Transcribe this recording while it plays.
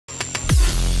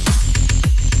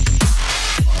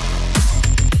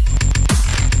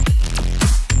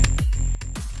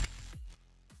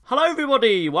Hello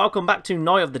everybody, welcome back to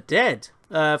Night of the Dead.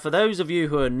 For those of you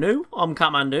who are new, I'm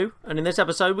Catmandu, and in this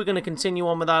episode we're going to continue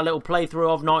on with our little playthrough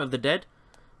of Night of the Dead.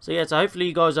 So yeah, so hopefully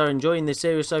you guys are enjoying this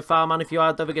series so far, man. If you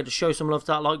are, don't forget to show some love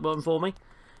to that like button for me.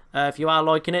 If you are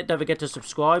liking it, don't forget to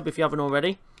subscribe if you haven't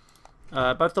already.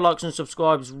 Both the likes and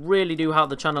subscribes really do help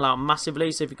the channel out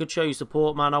massively, so if you could show your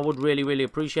support, man, I would really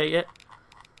appreciate it.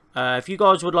 If you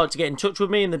guys would like to get in touch with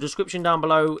me, in the description down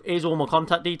below is all my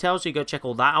contact details, so you go check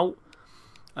all that out.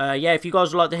 Yeah, if you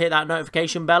guys would like to hit that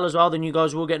notification bell as well, then you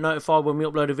guys will get notified when we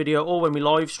upload a video or when we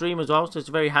live stream as well. So it's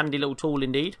a very handy little tool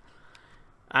indeed.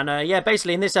 And yeah,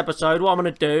 basically in this episode, what I'm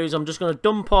going to do is I'm just going to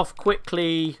dump off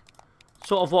quickly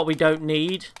sort of what we don't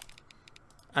need.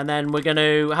 And then we're going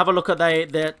to have a look at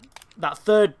that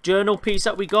third journal piece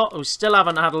that we got. We still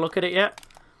haven't had a look at it yet.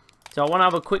 So I want to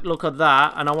have a quick look at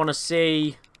that, and I want to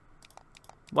see,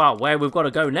 well, where we've got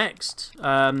to go next.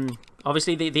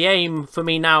 Obviously, the aim for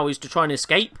me now is to try and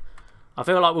escape. I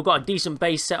feel like we've got a decent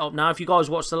base set up now. If you guys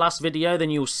watched the last video,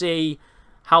 then you'll see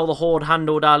how the Horde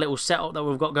handled our little setup that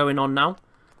we've got going on now.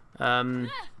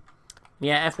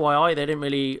 Yeah, FYI, they didn't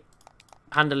really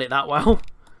handle it that well.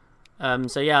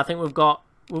 So yeah, I think we've got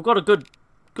a good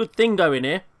thing going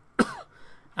here.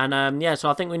 And yeah, so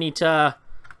I think we need to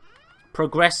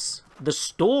progress the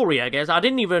story, I guess. I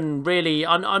didn't even really...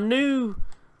 I knew...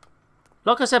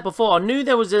 Like I said before, I knew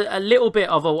there was a little bit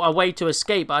of a way to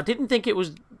escape, but I didn't think it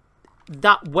was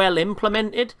that well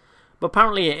implemented. But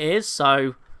apparently it is,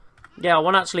 so... Yeah, I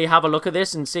want to actually have a look at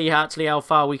this and see how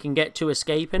far we can get to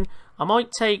escaping. I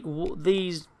might take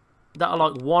these that are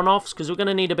like one-offs, because we're going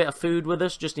to need a bit of food with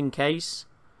us, just in case.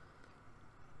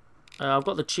 I've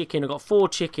got the chicken, I've got 4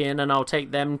 chicken, and I'll take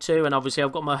them too. And obviously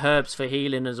I've got my herbs for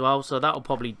healing as well, so that'll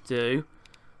probably do.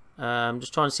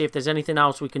 Just trying to see if there's anything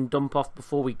else we can dump off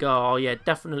before we go. Oh yeah,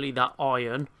 definitely that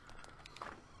iron.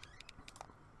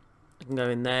 That can go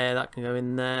in there, that can go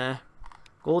in there.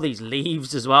 All these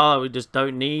leaves as well that we just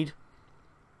don't need.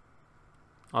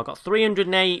 I've got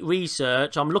 308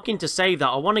 research. I'm looking to save that.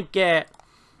 I want to get...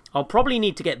 I'll probably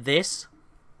need to get this.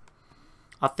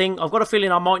 I think... I've got a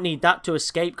feeling I might need that to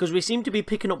escape, because we seem to be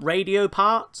picking up radio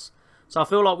parts. So I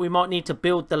feel like we might need to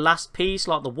build the last piece,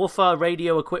 like the woofer,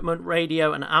 radio equipment,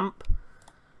 radio and amp.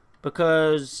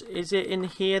 Because, is it in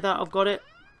here that I've got it?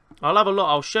 I'll have a look.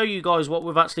 I'll show you guys what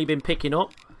we've actually been picking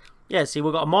up. Yeah, see,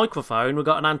 we've got a microphone, we've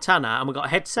got an antenna, and we've got a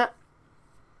headset.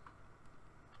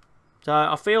 So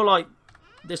I feel like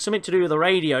there's something to do with the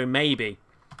radio, maybe.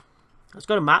 Let's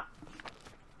go to map.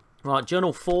 Right,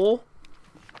 journal 4.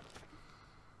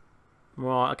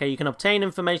 Right, okay, you can obtain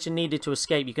information needed to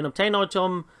escape. You can obtain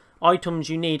items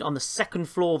you need on the 2nd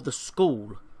floor of the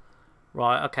school.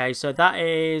 Right, okay, so that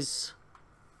is...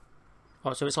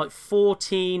 Right, so it's like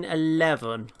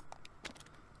 1411.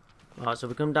 Right, so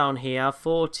we come down here,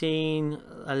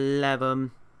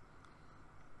 1411.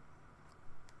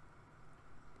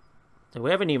 So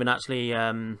we haven't even actually... I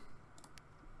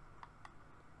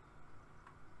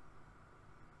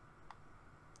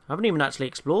haven't even actually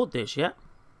explored this yet.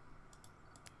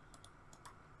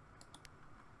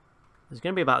 It's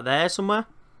going to be about there somewhere.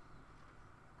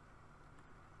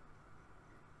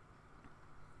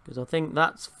 Because I think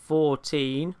that's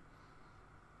 14.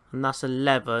 And that's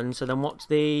 11. So then what's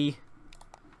the...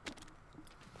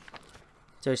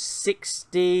 So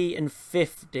 60 and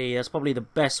 50. That's probably the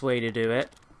best way to do it.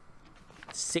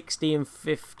 60 and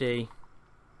 50.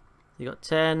 You got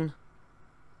 10.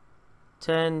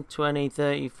 10, 20,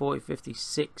 30, 40, 50,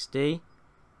 60.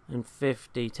 And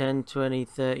 50, 10, 20,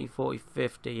 30, 40,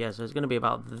 50. Yeah, so it's going to be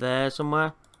about there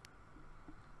somewhere.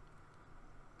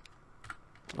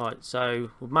 Right,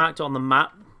 so we've marked it on the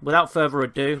map. Without further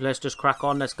ado, let's just crack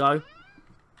on. Let's go.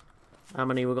 How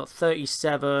many? We've got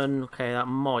 37. Okay, that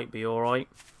might be alright.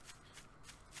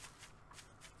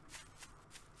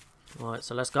 Right,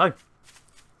 so let's go.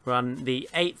 We're on the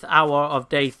 8th hour of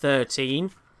day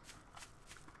 13.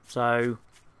 So,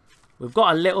 we've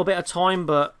got a little bit of time,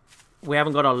 but... we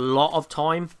haven't got a lot of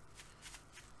time.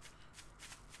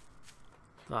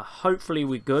 Hopefully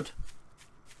we're good.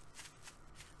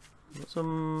 Got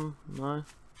some... no.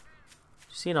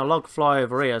 Just seen a log fly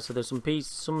over here, so there's some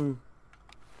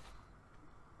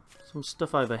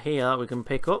stuff over here that we can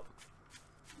pick up.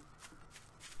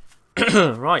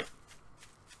 Right.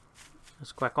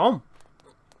 Let's crack on.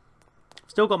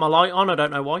 Still got my light on, I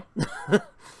don't know why.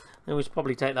 Then we should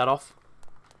probably take that off.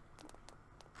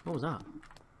 What was that?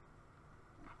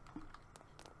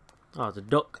 Oh, it's a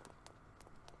duck.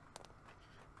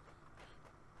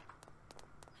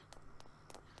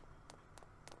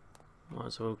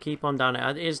 Right, so we'll keep on down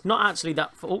it. It's not actually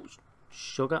that... oh,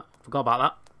 sugar. Forgot about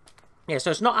that. Yeah,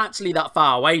 so it's not actually that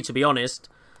far away, to be honest.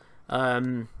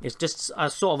 It's just a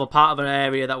sort of a part of an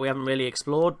area that we haven't really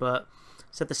explored, but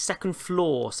it's at the second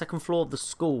floor of the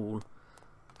school.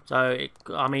 So,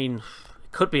 I mean,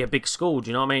 it could be a big school, do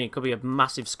you know what I mean? It could be a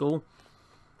massive school.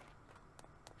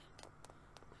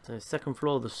 So, second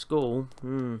floor of the school.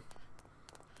 I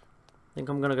think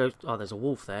I'm going to go... Oh, there's a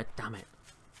wolf there. Damn it.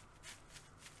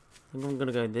 I think I'm going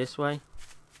to go this way.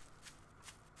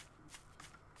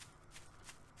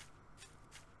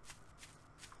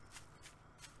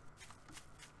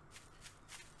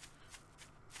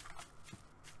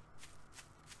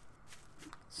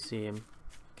 See him.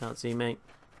 Can't see me.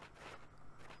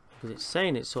 Because it's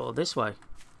saying it's sort of this way.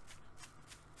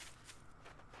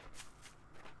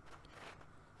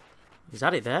 Is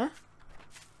that it there?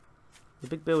 The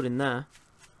big building there.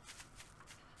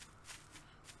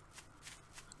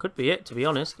 Could be it, to be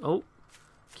honest. Oh,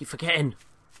 keep forgetting.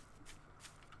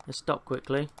 Let's stop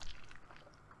quickly.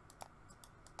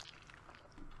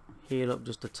 Heal up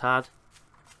just a tad.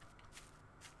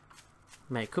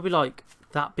 Mate, it could be like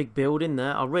that big building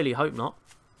there. I really hope not.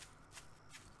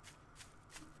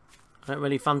 I don't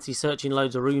really fancy searching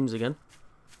loads of rooms again.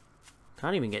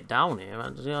 Can't even get down here,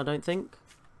 I don't think.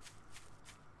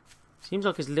 Seems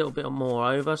like it's a little bit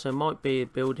more over, so it might be a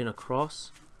building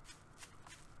across.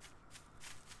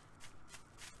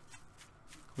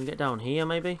 Can we get down here,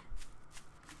 maybe?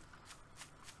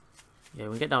 Yeah,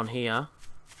 we can get down here.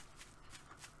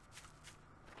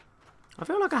 I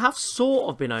feel like I have sort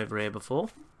of been over here before.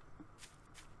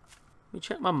 Let me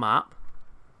check my map.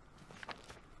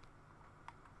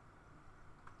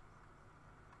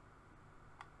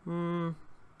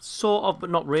 Sort of, but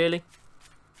not really.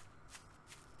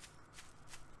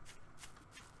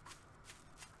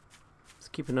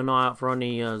 Just keeping an eye out for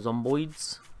any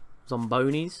zomboids.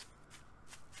 Zombonies.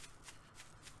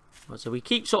 Right, so we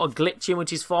keep sort of glitching,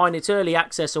 which is fine. It's early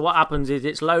access, so what happens is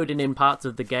it's loading in parts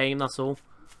of the game, that's all.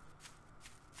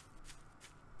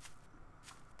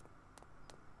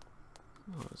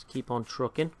 Right, let's keep on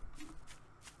trucking.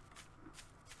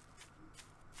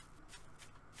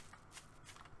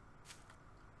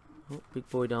 Oh, big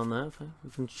boy down there. Okay, we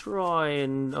can try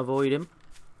and avoid him.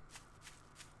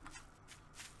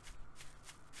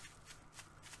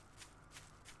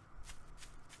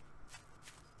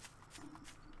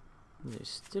 There's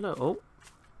still a...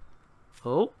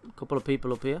 Oh, a couple of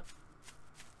people up here.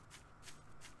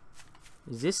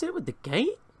 Is this it with the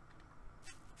gate?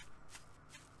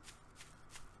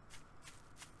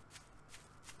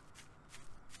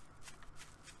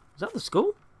 Is that the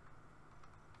school?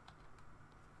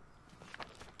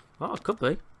 Oh, it could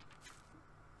be.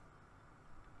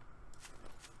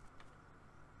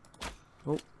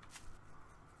 Oh.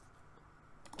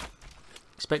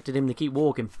 Expected him to keep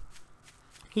walking.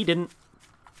 He didn't.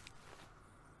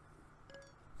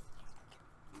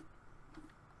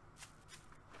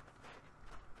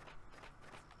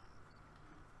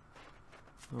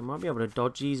 I might be able to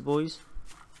dodge these boys.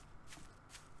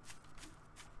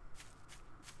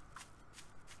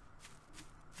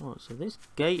 Oh, so this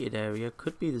gated area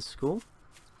could be the school.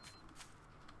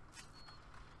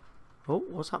 Oh,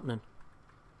 what's happening?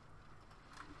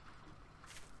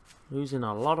 Losing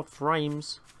a lot of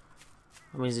frames.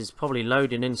 That means it's probably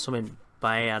loading in something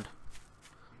bad.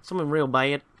 Something real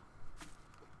bad.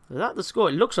 Is that the school?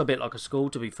 It looks a bit like a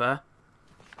school, to be fair.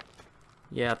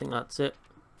 Yeah, I think that's it.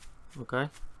 Okay.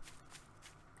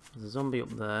 There's a zombie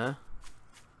up there.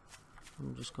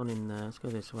 I'm just gone in there. Let's go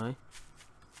this way.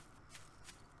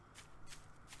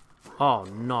 Oh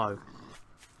no.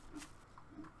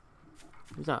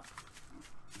 Who's that?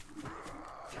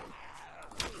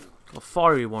 Got a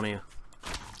fiery one here.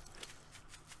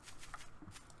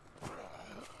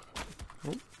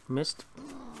 Oh, missed.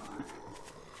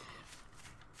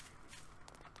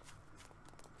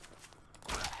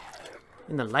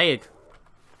 In the leg.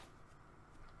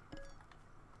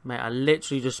 Mate, I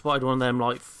literally just spotted one of them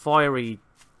like fiery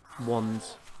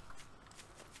ones.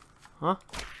 Huh?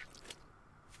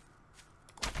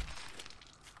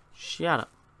 Shut up.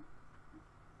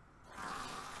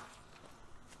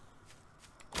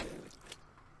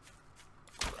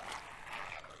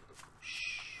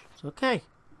 Shh. It's okay.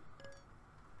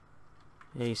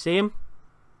 Yeah, you see him?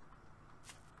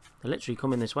 They're literally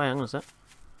coming this way. Hang on a sec.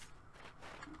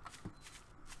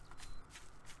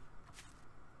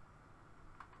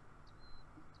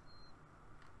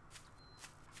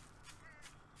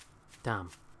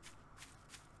 Damn.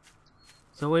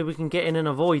 So way we can get in and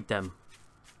avoid them.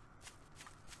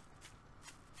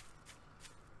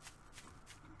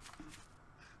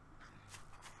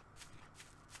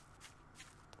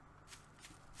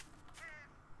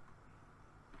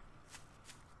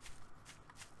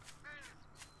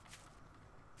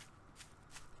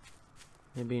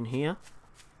 Maybe in here.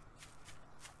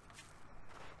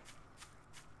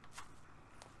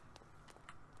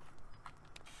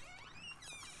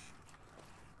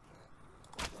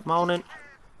 Morning.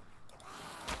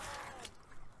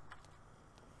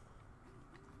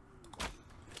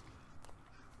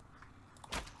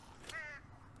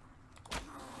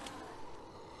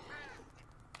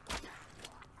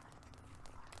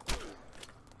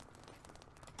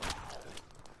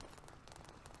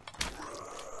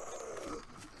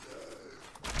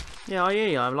 Yeah, I hear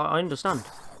you. I understand.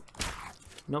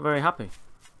 Not very happy.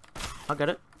 I get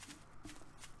it.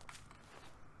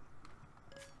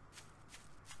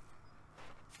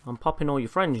 I'm popping all your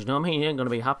friends, you know what I mean? You ain't going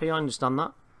to be happy, I understand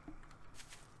that.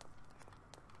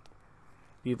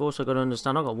 You've also got to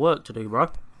understand I've got work to do, bro.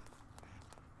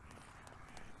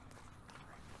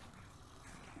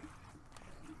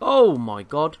 Oh my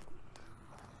god.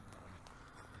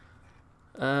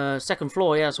 Second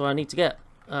floor, yeah, that's where I need to get.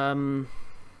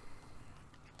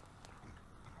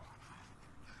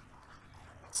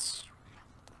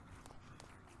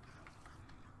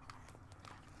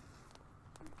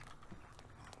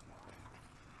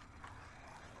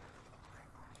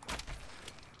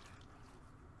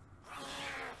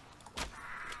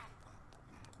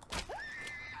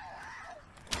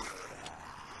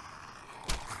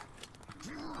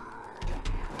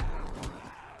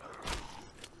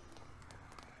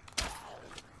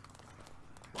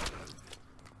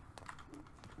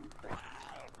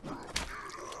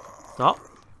 Stop.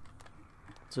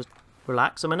 Just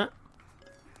relax a minute.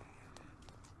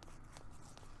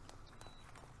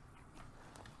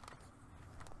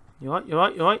 You right? You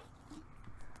right? You right?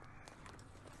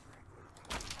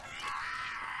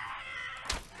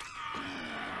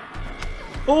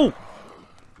 Oh!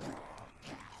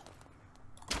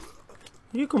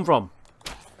 Where you come from?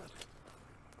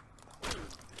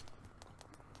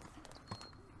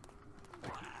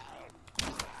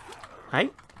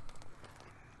 Hey?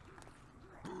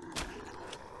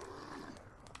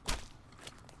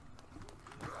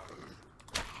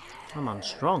 Come on,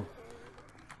 strong.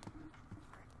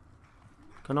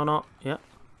 Can I not? Yeah.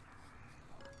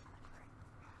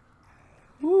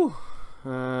 Woo.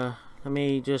 Let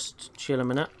me just chill a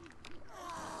minute.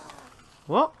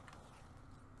 What?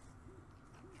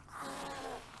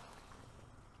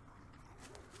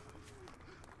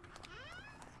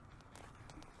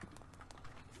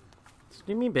 Just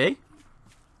leave me be.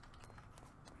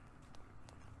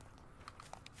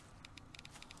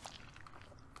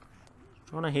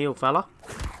 Trying to heal, fella.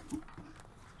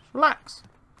 Just relax.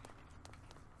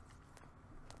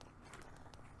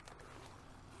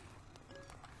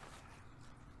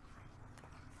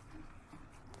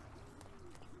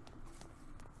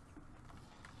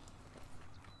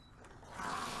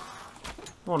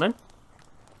 Morning.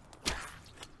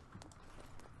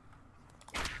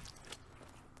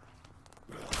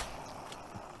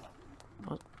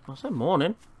 I said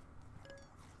morning.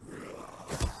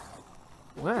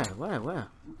 Where?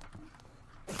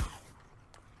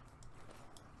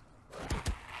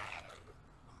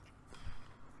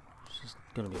 This is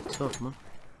gonna be tough, man.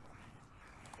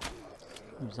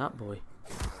 Who's that boy?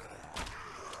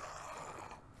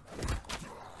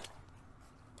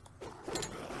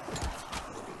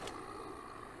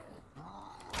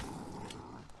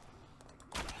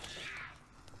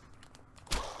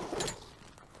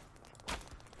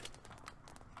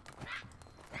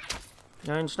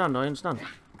 Yeah, I understand, I understand.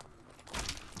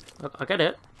 I get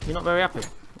it. You're not very happy.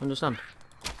 I understand.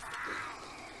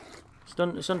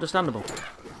 It's understandable.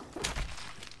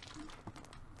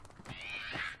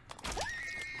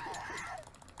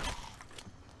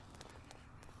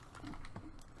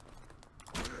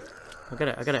 I get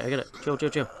it, I get it, I get it. Chill, chill,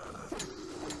 chill.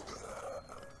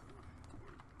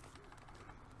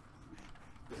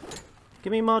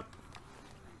 Give me my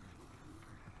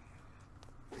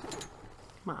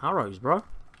arrows, bro.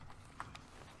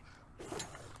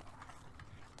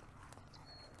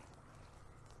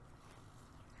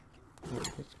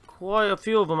 There's quite a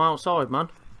few of them outside, man.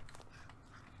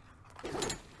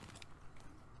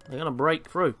 They're gonna break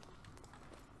through.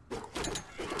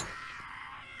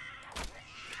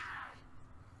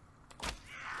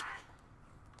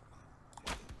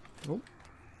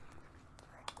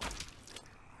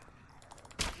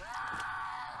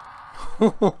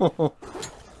 Oh.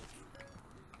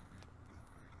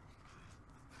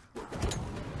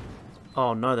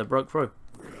 Oh no, they broke through.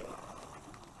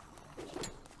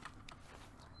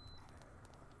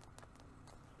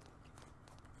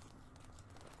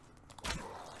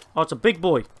 Oh, it's a big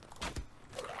boy.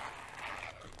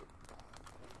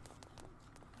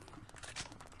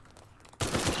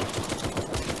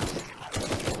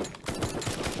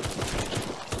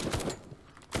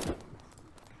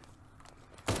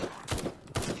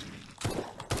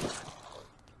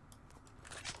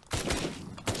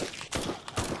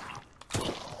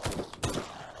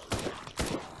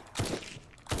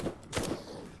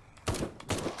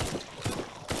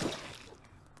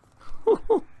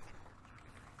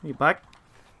 You back?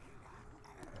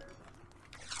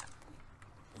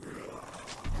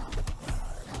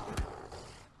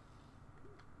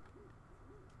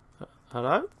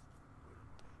 Hello?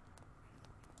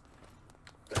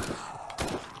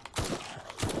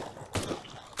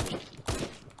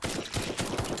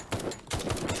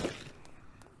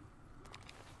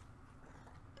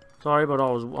 Sorry, but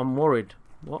I'm worried.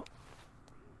 What?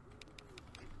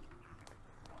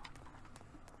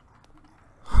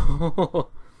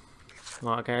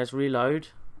 Right, okay, let's reload.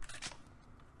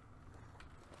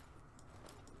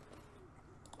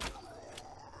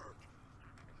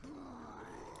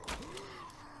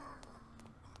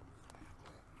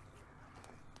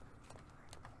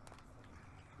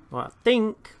 Right, I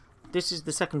think this is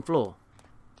the second floor.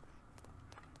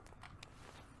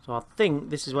 So I think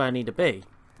this is where I need to be.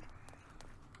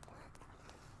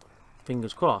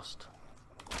 Fingers crossed.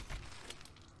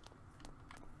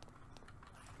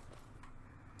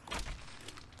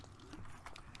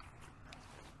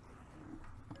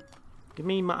 Give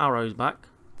me my arrows back.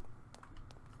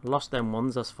 Lost them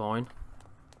ones, that's fine.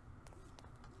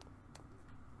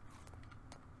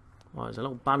 Right, there's a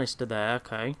little banister there,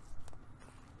 okay.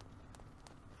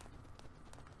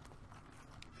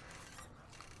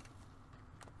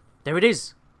 There it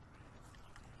is!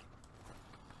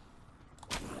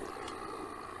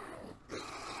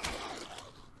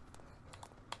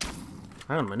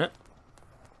 Hang on a minute.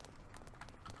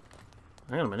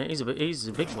 Hang on a minute, he's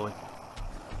a big boy.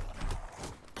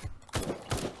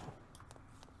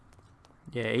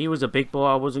 Yeah, he was a big boy.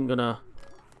 I wasn't gonna...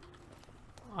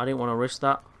 I didn't want to risk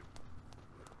that.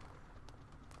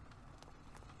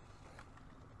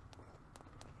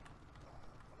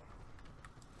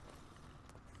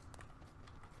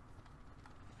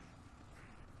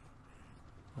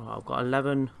 Right, I've got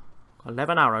 11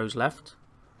 arrows left.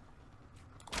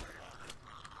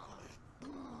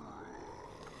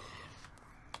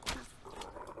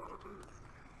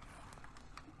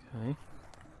 Okay.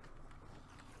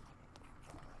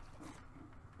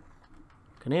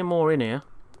 Can hear more in here.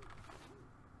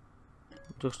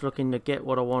 Just looking to get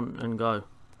what I want and go.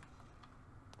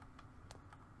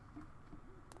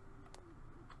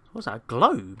 What's that? A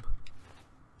globe?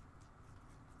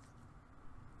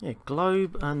 Yeah,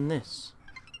 globe and this.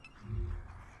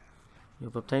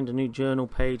 You've obtained a new journal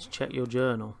page. Check your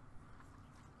journal.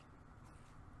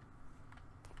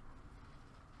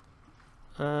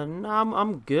 No,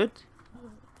 I'm good.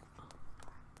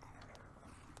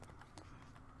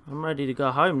 I'm ready to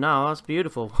go home now. That's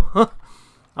beautiful. That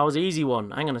was an easy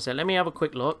one. Hang on a sec. Let me have a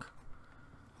quick look.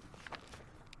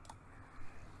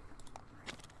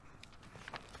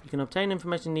 You can obtain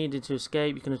information needed to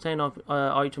escape. You can obtain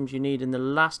items you need in the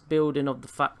last building of the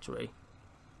factory.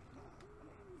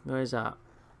 Where is that?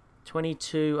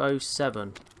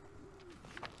 2207.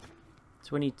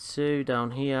 22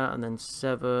 down here and then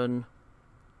 7.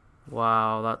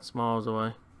 Wow, that's miles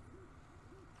away.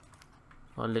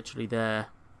 I'm literally there.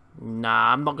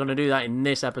 Nah, I'm not going to do that in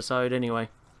this episode anyway.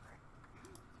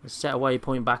 Let's set a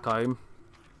waypoint back home.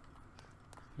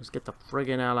 Let's get the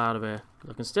friggin' hell out of here.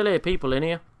 I can still hear people in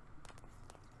here.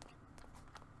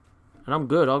 And I'm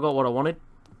good, I got what I wanted.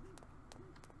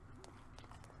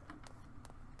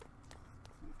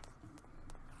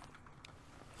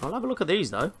 I'll have a look at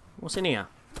these though. What's in here?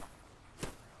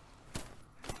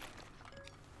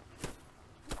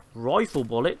 Rifle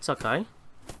bullets, okay.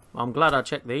 I'm glad I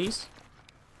checked these.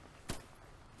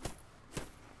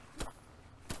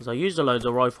 Because I used a load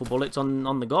of rifle bullets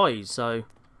on the guys, so...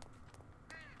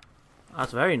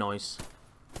 That's very nice.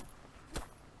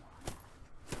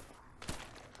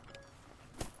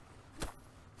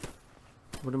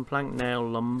 Wooden plank, nail,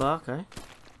 lumber, okay.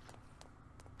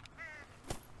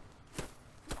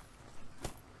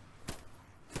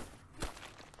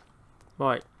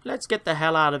 Right, let's get the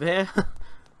hell out of here.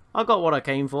 I got what I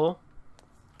came for.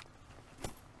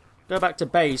 Go back to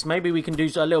base. Maybe we can do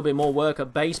a little bit more work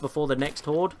at base before the next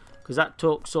horde, because that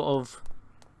took sort of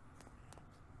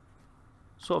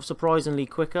surprisingly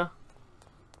quicker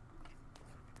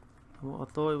than what I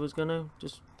thought it was gonna.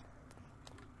 Just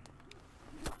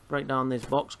break down this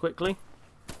box quickly.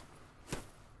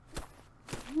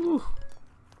 Whew.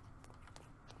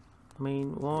 I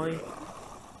mean, why?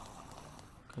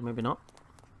 Okay, maybe not.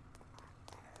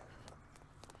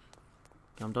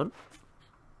 Okay, I'm done.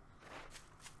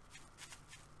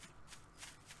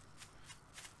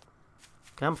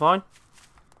 Okay, I'm fine.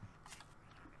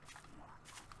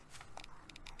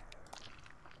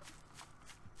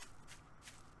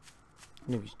 I don't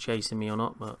know if he's chasing me or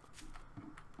not, but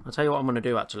I'll tell you what I'm going to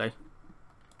do actually.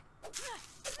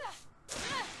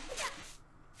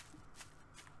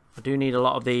 I I do need a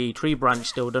lot of the tree branch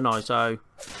still, don't I? So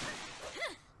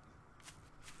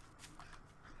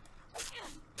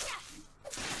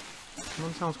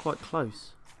one sounds quite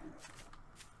close.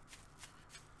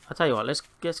 I tell you what, let's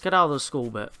get out of the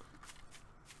school bit.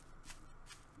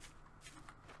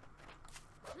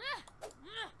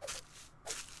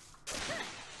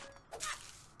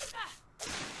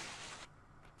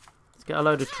 Let's get a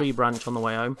load of tree branch on the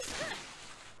way home.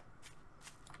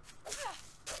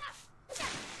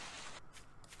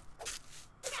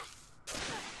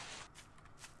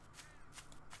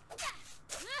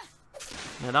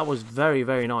 Yeah, that was very,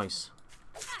 very nice.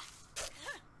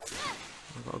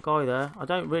 I've got a guy there. I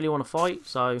don't really want to fight,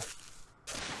 so I'm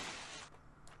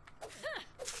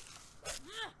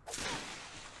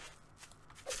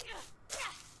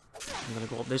going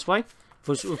to go up this way.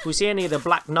 If we see any of the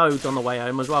black nodes on the way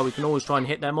home as well, we can always try and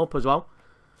hit them up as well.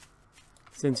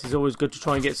 Since it's always good to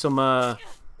try and get some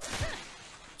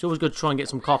it's always good to try and get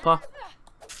some copper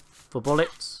for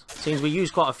bullets. Seems we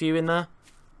used quite a few in there.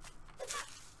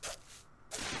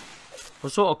 I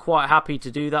was sort of quite happy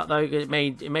to do that though. It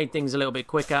made things a little bit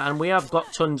quicker, and we have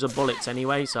got tons of bullets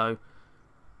anyway, so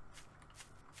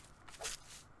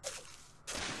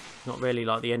not really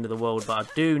like the end of the world. But I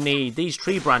do need these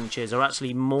tree branches are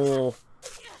actually more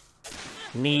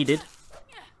needed.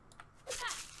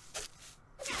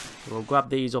 We'll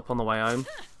grab these up on the way home.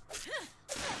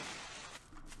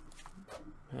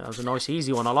 Yeah, that was a nice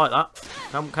easy one. I like that.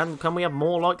 Can we have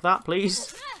more like that,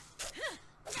 please?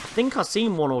 I think I've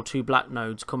seen one or two black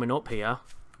nodes coming up here.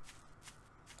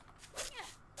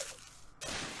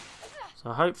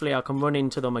 So hopefully I can run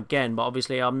into them again, but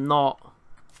obviously I'm not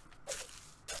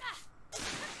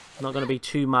going to be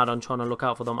too mad on trying to look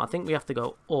out for them. I think we have to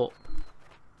go up.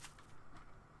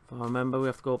 If I remember, we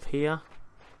have to go up here.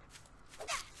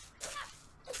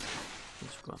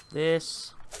 Let's grab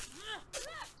this.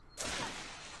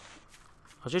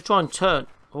 I'll just try and turn.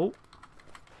 Oh.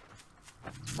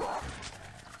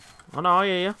 Oh no, I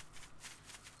hear you.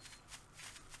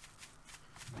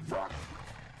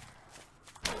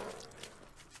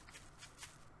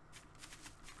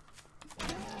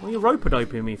 What are you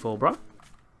rope-a-doping me for, bro?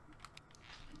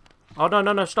 Oh,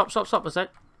 no, stop a sec.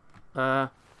 Yeah,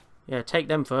 take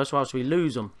them first, or else we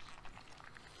lose them.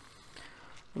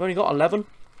 We've only got 11.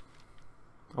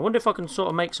 I wonder if I can sort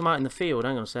of make some out in the field.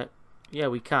 Hang on a sec. Yeah,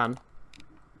 we can.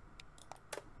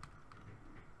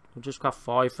 We'll just have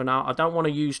 5 for now. I don't want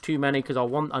to use too many because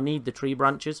I need the tree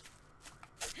branches.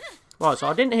 Right, so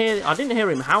I didn't hear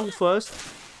him howl first.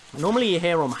 Normally you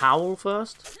hear him howl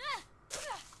first.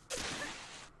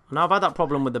 And I've had that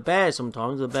problem with the bear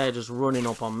sometimes. The bear just running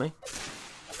up on me.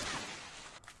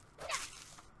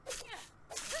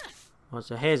 Right,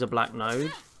 so here's a black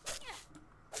node.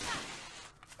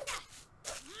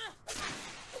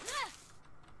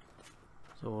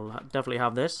 So we'll definitely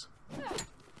have this.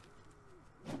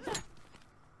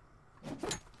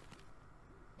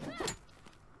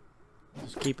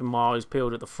 Just keeping my eyes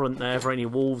peeled at the front there for any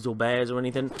wolves or bears or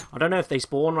anything. I don't know if they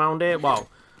spawn around here. Well,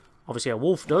 obviously a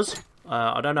wolf does.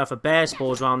 I don't know if a bear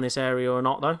spawns around this area or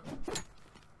not though.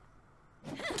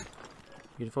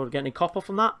 You afford to get any copper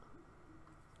from that?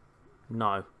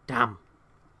 No. Damn.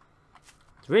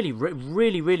 It's really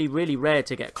rare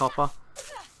to get copper.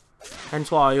 Hence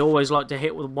why I always like to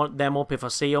hit them up if I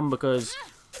see them, because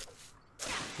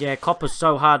yeah, copper's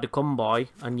so hard to come by,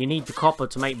 and you need the copper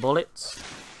to make bullets.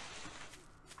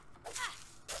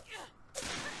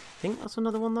 I think that's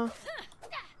another one there.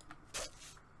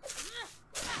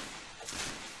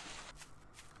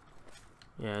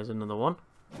 Yeah, there's another one.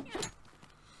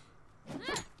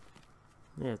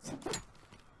 Yeah,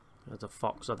 there's a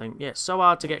fox, I think. Yeah, it's so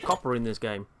hard to get copper in this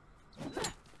game.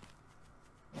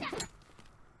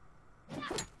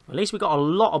 At least we got a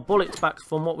lot of bullets back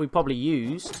from what we probably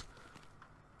used.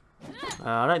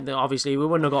 I don't think, obviously, we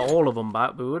wouldn't have got all of them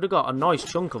back, but we would have got a nice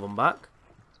chunk of them back.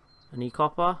 Any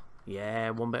copper? Yeah,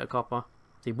 1 bit of copper.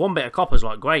 See, 1 bit of copper's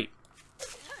like great.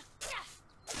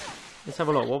 Let's have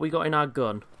a look. What we got in our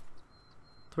gun?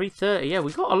 330. Yeah,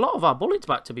 we got a lot of our bullets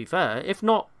back, to be fair. If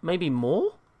not, maybe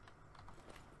more.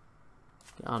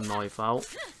 Get our knife out.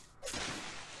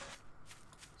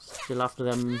 Still after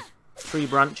them tree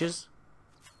branches.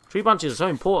 Tree branches are so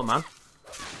important, man.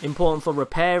 Important for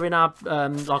repairing our,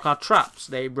 like our traps.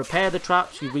 They repair the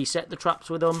traps, you reset the traps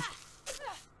with them.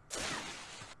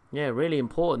 Yeah, really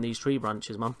important, these tree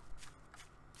branches, man.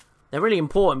 They're really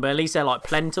important, but at least they're like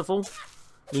plentiful.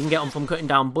 You can get them from cutting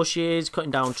down bushes,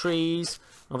 cutting down trees.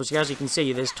 Obviously, as you can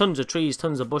see, there's tons of trees,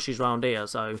 tons of bushes around here,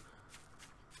 so.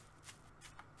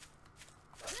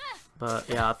 But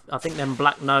yeah, I think them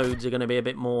black nodes are going to be a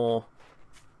bit more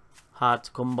hard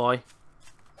to come by.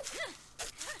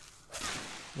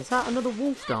 Is that another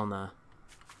wolf down there?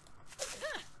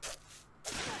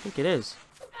 I think it is.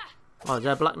 Oh, is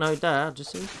there a black node there?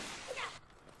 Just see.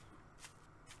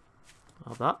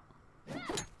 Have that.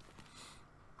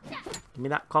 Give me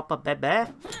that copper,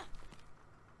 baby.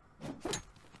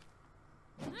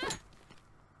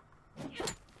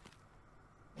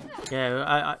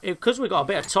 Yeah, because we got a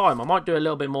bit of time, I might do a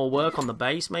little bit more work on the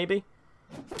base, maybe.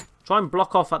 Try and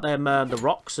block off at them the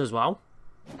rocks as well.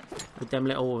 With them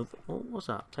little... Oh, what's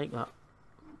that? Take that.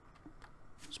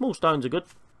 Small stones are good.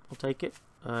 I'll take it.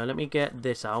 Let me get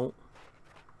this out.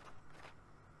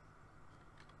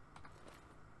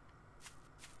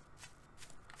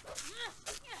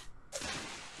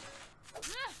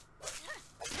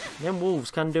 Them wolves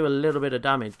can do a little bit of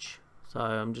damage. So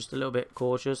I'm just a little bit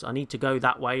cautious. I need to go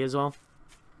that way as well.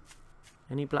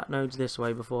 Any black nodes this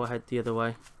way before I head the other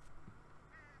way?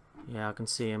 Yeah, I can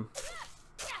see him.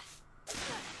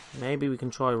 Maybe we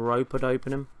can try rope and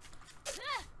open him.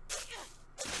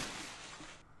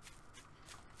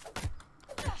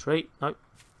 Retreat. Nope.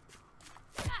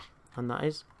 And that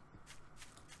is.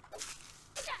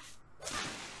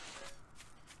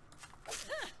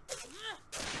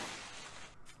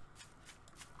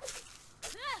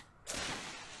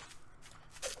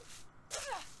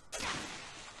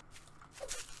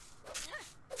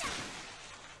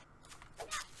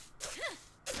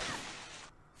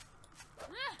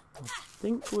 I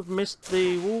think we've missed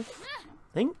the wolf.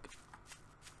 I think.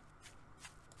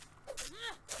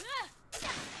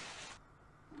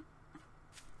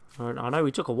 I know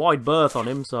we took a wide berth on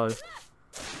him, so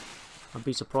I'd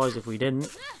be surprised if we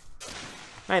didn't.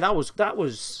 Hey, that was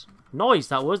nice.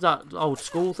 That was that old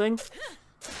school thing.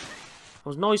 That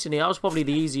was nice in here. That was probably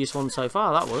the easiest one so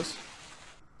far. That was.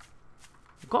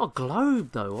 We've got a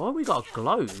globe though. Why have we got a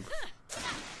globe?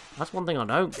 That's one thing I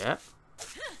don't get.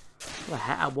 What the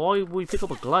heck? Why would we pick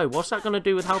up a globe? What's that going to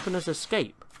do with helping us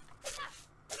escape?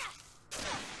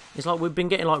 It's like we've been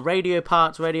getting like radio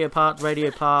parts,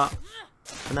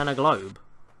 and then a globe.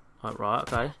 Like, right,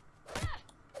 okay.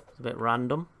 It's a bit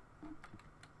random.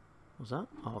 What's that?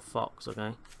 Oh, fox,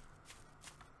 okay.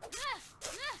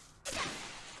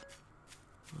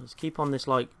 Let's keep on this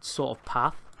like sort of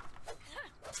path.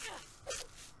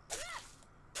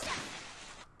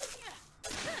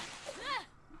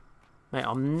 Mate,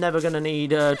 I'm never going to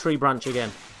need a tree branch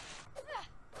again.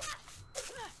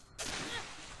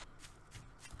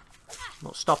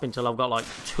 Not stopping till I've got like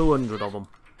 200 of them.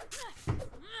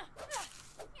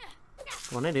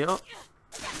 Come on, idiot.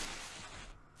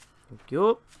 Thank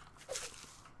you.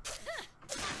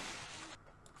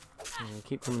 And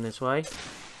keep coming this way.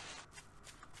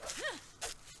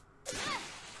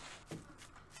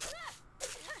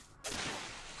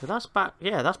 So that's back,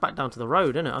 yeah, that's back down to the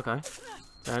road, isn't it? Okay.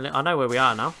 I know where we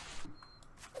are now.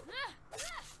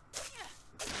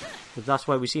 Because that's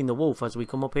where we seen the wolf as we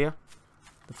come up here.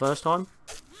 The first time.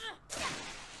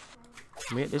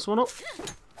 Let me hit this one up.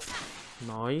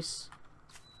 Nice.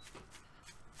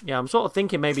 Yeah, I'm sort of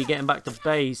thinking maybe getting back to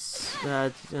base.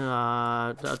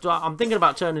 I'm thinking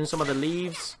about turning some of the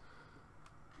leaves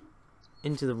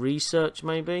into the research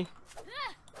maybe.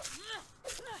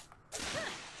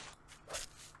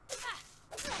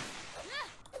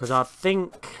 Because I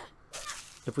think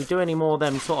if we do any more of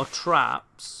them sort of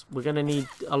traps, we're going to need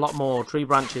a lot more tree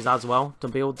branches as well to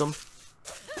build them.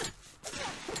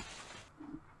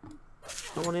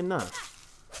 No one in there.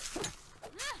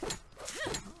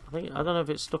 I don't know if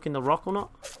it's stuck in the rock or not.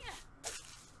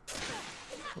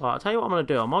 Right, I'll tell you what I'm going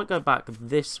to do. I might go back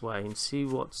this way and see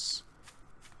what's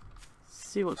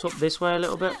up this way a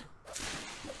little bit.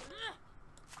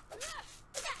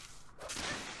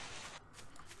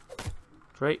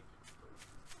 Tree.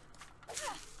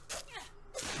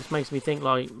 This makes me think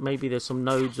like maybe there's some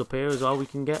nodes up here as well we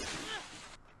can get.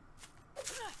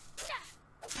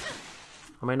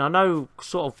 I mean, I know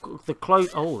sort of the close.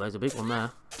 Oh, there's a big one there.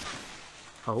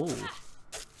 Oh.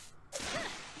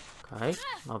 Okay,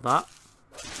 love that.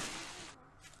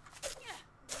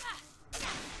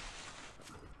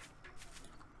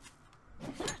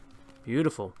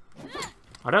 Beautiful.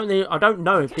 I don't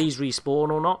know if these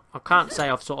respawn or not. I can't say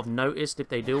I've sort of noticed if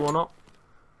they do or not.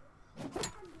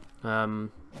 But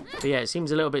yeah, it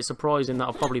seems a little bit surprising that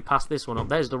I've probably passed this one up.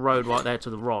 There's the road right there to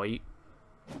the right.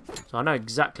 So I know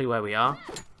exactly where we are.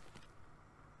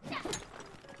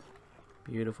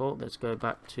 Beautiful. Let's go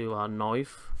back to our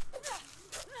knife.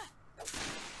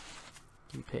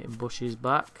 Keep hitting bushes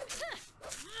back.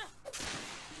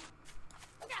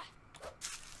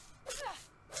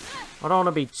 I don't want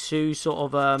to be too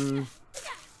sort of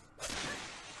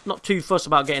not too fussed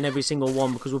about getting every single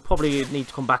one, because we'll probably need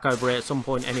to come back over it at some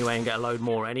point anyway and get a load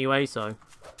more anyway. So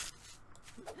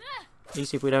at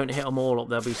least if we don't hit them all up,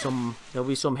 there'll be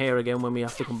some here again when we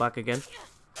have to come back again.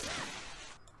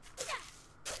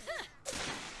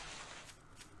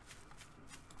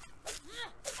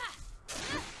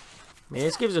 Yeah,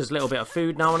 this gives us a little bit of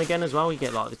food now and again as well. You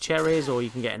get like the cherries, or you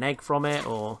can get an egg from it,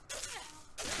 or...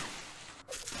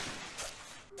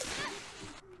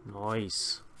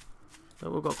 Nice. So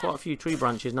we've got quite a few tree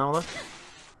branches now though.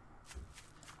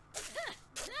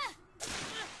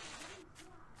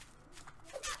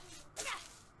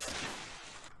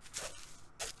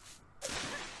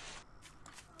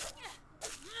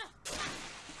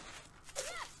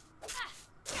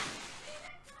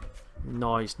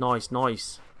 Nice, nice,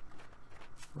 nice.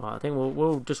 Right, I think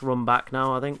we'll just run back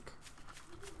now, I think.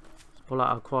 Let's pull out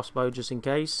our crossbow just in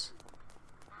case.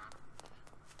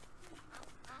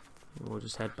 We'll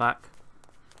just head back.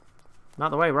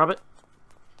 Out the way, rabbit.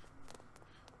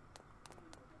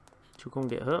 You can't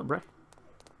get hurt, bruh.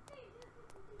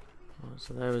 Right,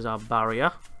 so there is our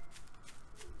barrier.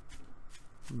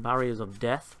 Barriers of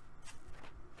death.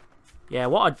 Yeah,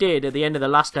 what I did at the end of the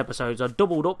last episodes, I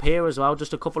doubled up here as well,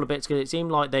 just a couple of bits, because it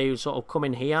seemed like they sort of come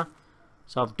in here.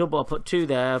 So I've doubled, I put 2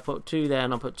 there, put 2 there,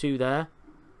 and I put 2 there.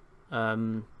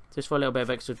 Just for a little bit of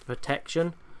extra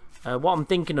protection. What I'm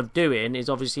thinking of doing is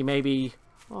obviously maybe...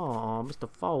 Oh, Mr.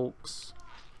 Folks.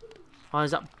 Oh,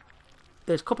 is that...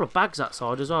 There's a couple of bags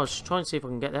outside as well. I was just trying to see if I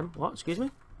can get them. What? Excuse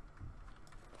me?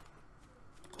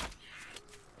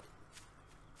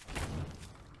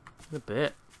 A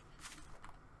bit.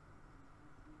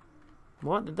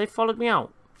 What? They followed me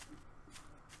out.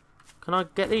 Can I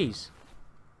get these?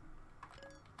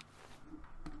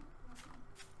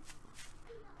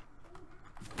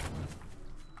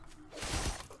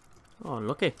 Oh,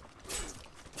 unlucky.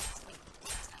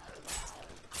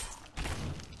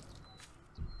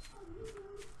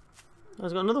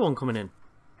 There's got another one coming in.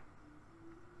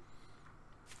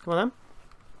 Come on then.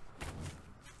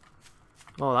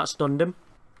 Oh, that stunned him.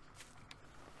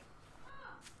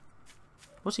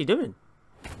 What's he doing?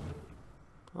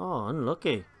 Oh,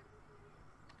 unlucky.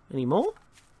 Any more?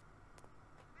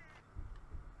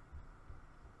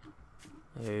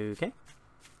 Okay.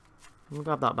 We'll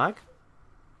grab that bag.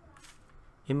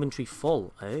 Inventory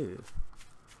full. Oh.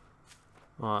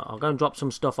 Right, I'll go and drop some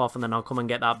stuff off and then I'll come and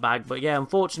get that bag. But yeah,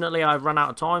 unfortunately I've run out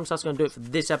of time, so that's going to do it for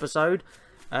this episode.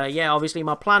 Yeah, obviously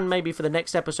my plan maybe for the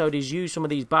next episode is use some of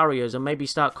these barriers and maybe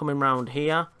start coming around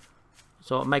here.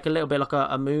 So make a little bit like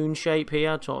a moon shape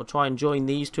here. To try and join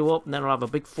these two up, and then I'll have a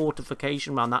big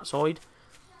fortification around that side.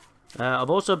 I've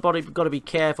also got to be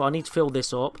careful. I need to fill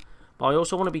this up, but I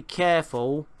also want to be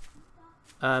careful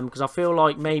because I feel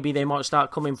like maybe they might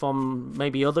start coming from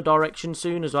maybe other directions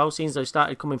soon as well, since they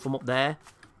started coming from up there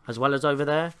as well as over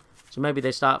there. So maybe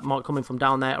they might coming from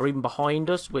down there or even behind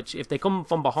us, which if they come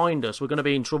from behind us, we're going to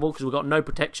be in trouble because we've got no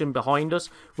protection behind us.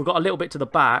 We've got a little bit to the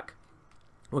back.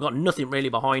 We've got nothing really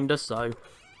behind us, so...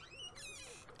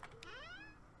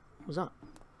 What's that?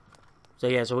 So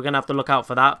yeah, so we're going to have to look out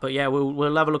for that. But yeah,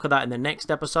 we'll have a look at that in the next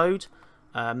episode.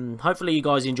 Hopefully you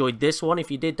guys enjoyed this one.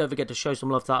 If you did, don't forget to show some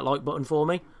love to that like button for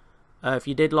me. If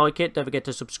you did like it, don't forget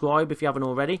to subscribe if you haven't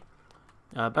already.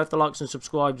 Both the likes and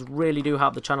subscribes really do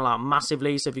help the channel out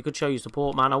massively. So if you could show your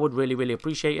support, man, I would really, really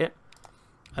appreciate it.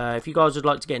 If you guys would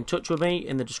like to get in touch with me,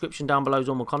 in the description down below is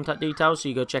all my contact details, so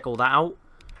you go check all that out.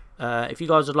 If you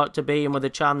guys would like to be in with a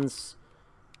chance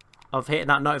of hitting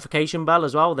that notification bell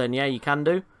as well, then yeah, you can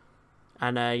do.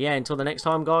 And yeah, until the next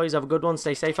time, guys, have a good one.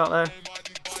 Stay safe out there.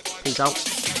 Peace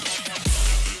out.